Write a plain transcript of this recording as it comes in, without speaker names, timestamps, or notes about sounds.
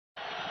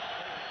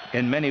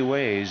In many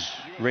ways,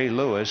 Ray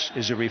Lewis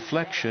is a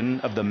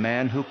reflection of the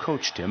man who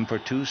coached him for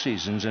 2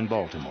 seasons in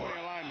Baltimore.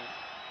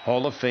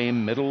 Hall of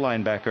Fame middle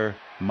linebacker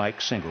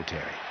Mike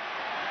Singletary.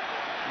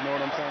 You know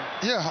what I'm saying?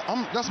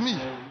 Yeah, that's me.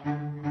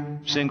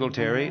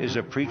 Singletary is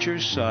a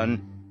preacher's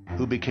son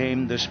who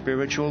became the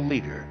spiritual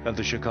leader of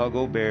the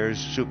Chicago Bears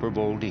Super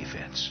Bowl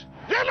defense.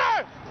 Jimmy!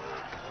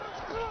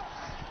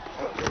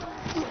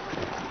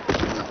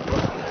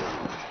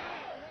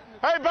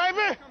 Hey,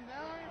 baby!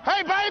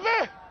 Hey,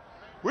 baby!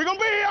 We're gonna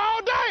be here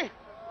all day!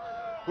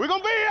 We're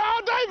gonna be here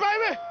all day,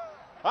 baby!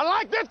 I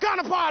like this kind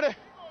of party!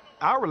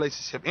 Our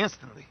relationship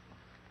instantly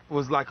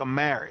was like a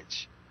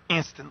marriage,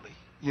 instantly,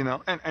 you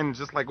know? And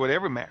just like with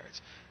every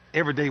marriage,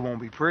 every day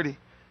won't be pretty.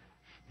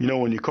 You know,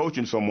 when you're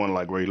coaching someone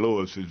like Ray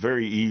Lewis, it's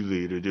very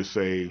easy to just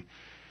say,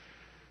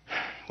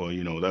 well,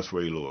 you know, that's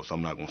Ray Lewis.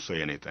 I'm not going to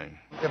say anything.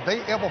 If they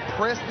ever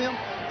press them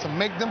to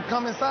make them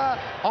come inside,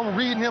 I'm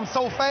reading him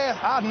so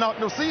fast, I'd knock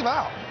the receiver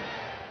out.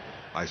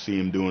 I see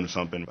him doing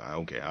something,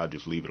 okay, I'll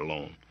just leave it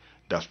alone.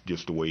 That's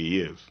just the way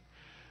he is.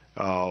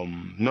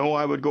 No,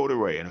 I would go to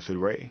Ray, and I said,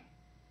 Ray,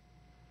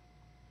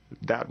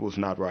 that was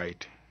not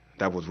right.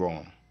 That was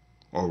wrong.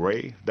 Or,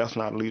 Ray, that's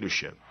not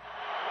leadership.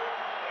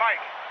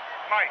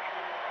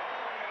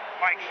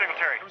 Mike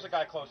Singletary. There was a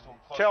guy close to him.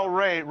 Tell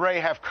Ray,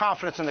 have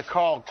confidence in the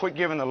call. Quit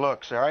giving the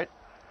looks, all right?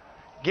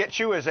 Get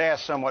you his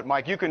ass somewhat,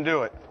 Mike. You can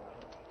do it.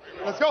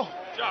 Let's go.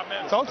 Good job,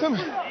 man. Talk to me.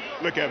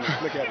 Look at me,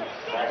 look at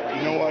me.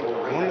 You know what?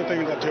 One of the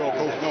things I tell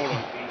Coach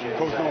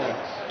Nolan,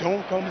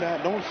 don't come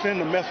down, don't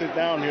send a message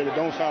down here that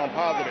don't sound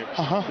positive.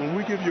 When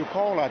we give you a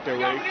call out there,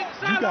 Ray,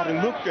 you got to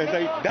look and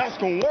say, that's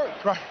going to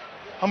work. Right.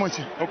 I'm with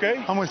you.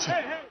 Okay? I'm with you.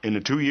 In the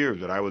 2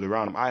 years that I was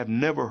around him, I have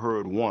never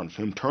heard once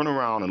him turn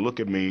around and look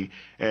at me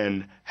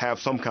and have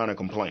some kind of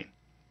complaint.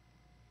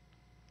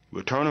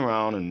 We'll turn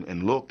around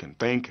and look and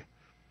think,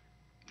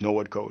 you know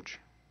what, Coach?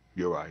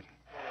 You're right.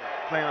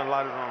 Playing a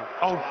lot of zone.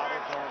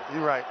 Oh,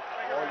 you're right.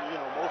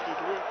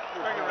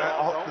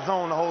 The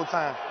zone the whole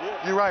time.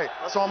 You're right.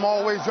 So I'm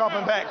always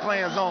dropping back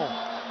playing zone.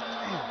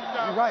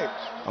 You're right.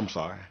 I'm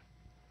sorry.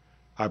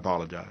 I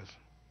apologize.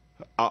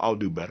 I'll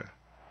do better.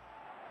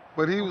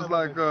 But he was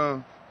like,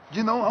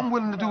 you know, I'm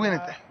willing to do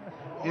anything.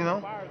 You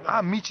know,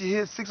 I'll meet you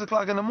here at 6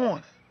 o'clock in the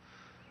morning.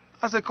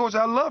 I said, Coach,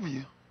 I love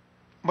you,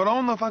 but I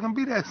don't know if I can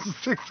be there at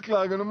 6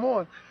 o'clock in the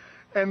morning.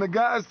 And the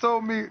guys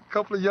told me, a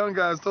couple of young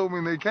guys told me,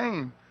 and they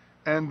came.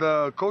 And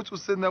Coach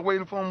was sitting there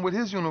waiting for him with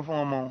his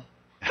uniform on.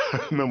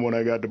 I remember when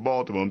I got to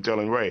Baltimore, I'm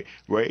telling Ray,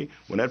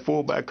 when that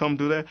fullback come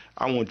through there,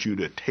 I want you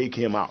to take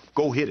him out.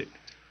 Go hit it.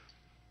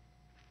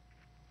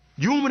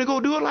 You want me to go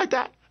do it like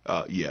that?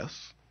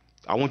 Yes.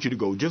 I want you to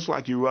go just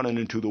like you're running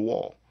into the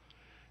wall.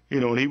 You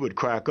know, and he would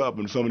crack up,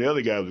 and some of the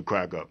other guys would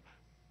crack up.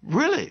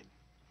 Really?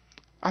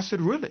 I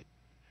said, really?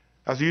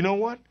 I said, you know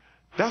what?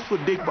 That's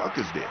what Dick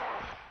Buckers did.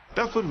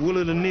 That's what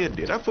Willie Lanier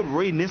did. That's what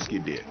Ray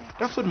Niskey did.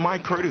 That's what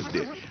Mike Curtis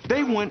did.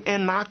 They went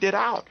and knocked it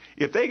out.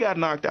 If they got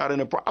knocked out in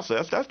the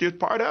process, that's just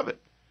part of it.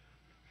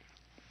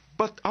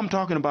 But I'm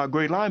talking about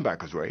great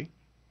linebackers, Ray.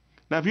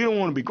 Now, if you don't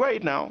want to be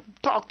great now,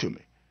 talk to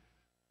me.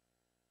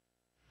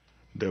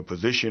 The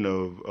position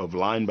of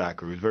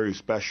linebacker is very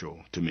special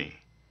to me.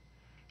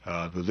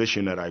 The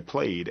position that I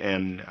played,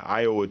 and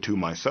I owe it to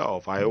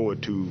myself. I owe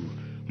it to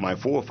my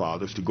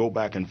forefathers to go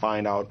back and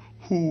find out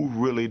who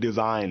really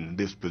designed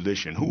this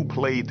position, who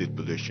played this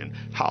position,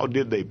 how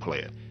did they play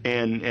it.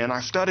 And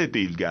I studied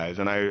these guys,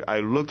 and I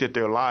looked at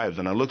their lives,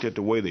 and I looked at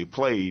the way they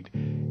played,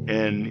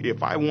 and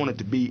if I wanted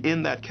to be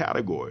in that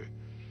category,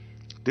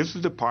 this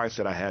is the price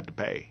that I had to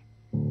pay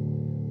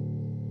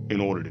in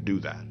order to do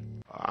that.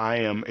 I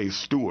am a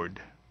steward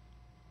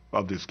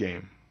of this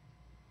game,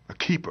 a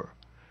keeper,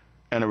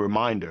 and a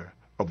reminder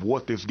of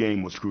what this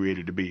game was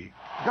created to be.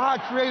 God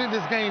created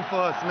this game for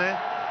us, man,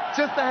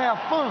 just to have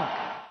fun.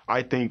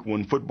 I think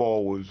when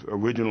football was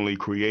originally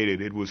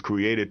created, it was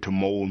created to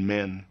mold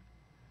men.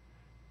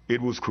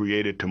 It was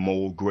created to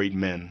mold great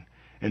men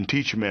and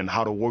teach men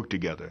how to work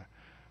together,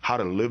 how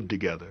to live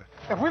together.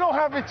 If we don't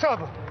have each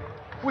other,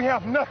 we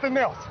have nothing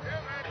else.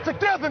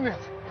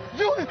 Togetherness,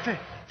 unity.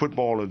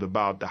 Football is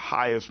about the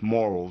highest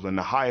morals and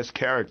the highest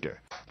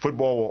character.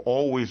 Football will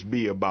always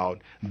be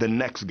about the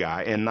next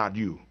guy and not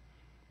you.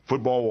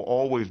 Football will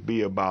always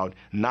be about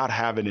not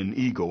having an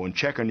ego and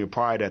checking your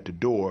pride at the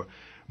door,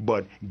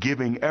 but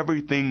giving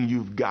everything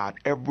you've got,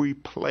 every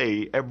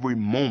play, every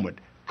moment.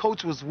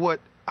 Coach was what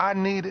I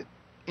needed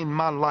in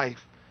my life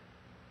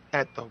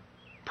at the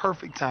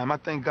perfect time. I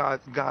think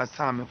God's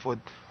timing for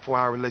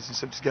our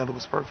relationship together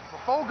was perfect.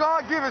 Before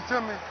God give it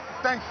to me,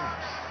 thank you.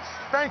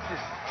 Thank you.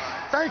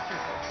 Thank you.